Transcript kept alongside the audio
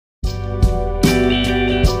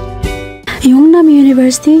Yeungnam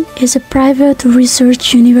University is a private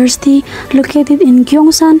research university located in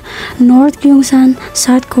Gyeongsan, North Gyeongsan,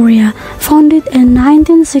 South Korea. Founded in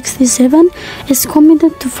 1967, it's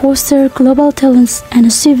committed to foster global talents and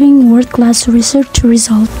achieving world-class research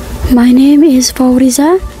results. My name is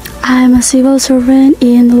Fauriza. I am a civil servant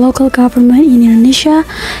in the local government in Indonesia.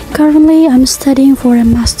 Currently, I'm studying for a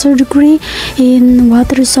master's degree in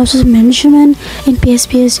water resources management in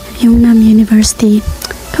PSPS Yeungnam University.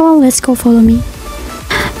 Come on, let's go, follow me.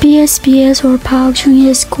 PSPS or Park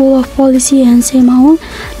Chung-hee School of Policy and Saemaul,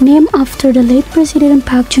 named after the late President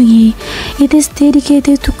Park Chung-hee. It is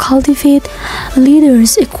dedicated to cultivate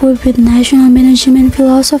leaders equipped with national management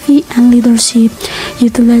philosophy and leadership.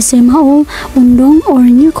 Utilize Saemaul Undong or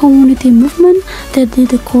new community movement that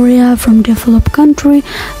lead Korea from developed country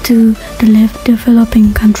to the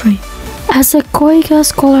developing country. As a KOICA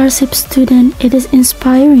Scholarship student, it is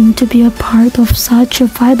inspiring to be a part of such a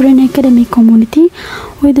vibrant academic community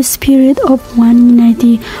with the spirit of one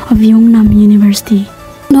unity of Yeungnam University.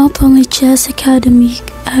 Not only just academic,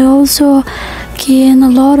 I also gain a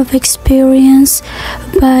lot of experience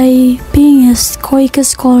by being a KOICA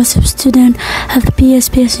Scholarship student at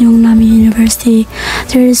PSPS Yeungnam University.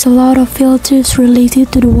 There is a lot of field trips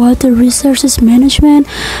related to the water resources management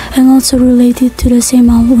and also related to the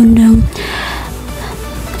Saemaul Undong.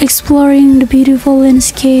 Exploring the beautiful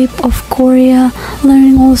landscape of Korea,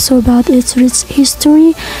 learning also about its rich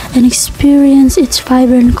history and experience its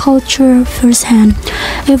vibrant culture firsthand.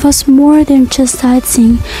 It was more than just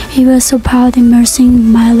sightseeing, it was about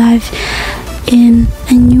immersing my life in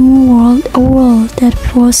a new world, a world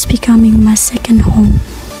that was becoming my second home.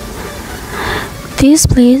 This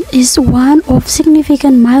place is one of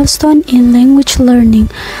significant milestone in language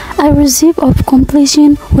learning. I received of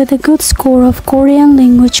completion with a good score of Korean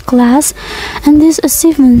language class, and this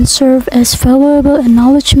achievement served as valuable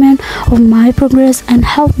acknowledgement of my progress and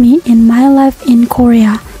helped me in my life in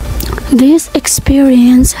Korea. This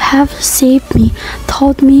experience have shaped me,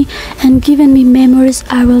 taught me, and given me memories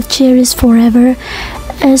I will cherish forever.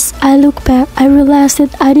 As I look back, I realized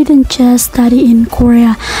that I didn't just study in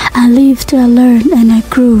Korea. I lived, I learned, and I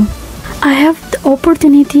grew. I have the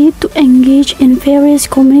opportunity to engage in various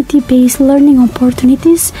community-based learning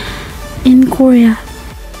opportunities in Korea.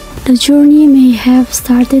 The journey may have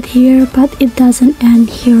started here, but it doesn't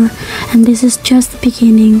end here, and this is just the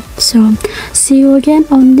beginning. So, see you again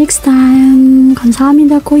on next time.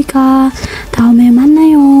 감사합니다, 코이카. 다음에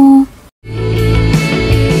만나요.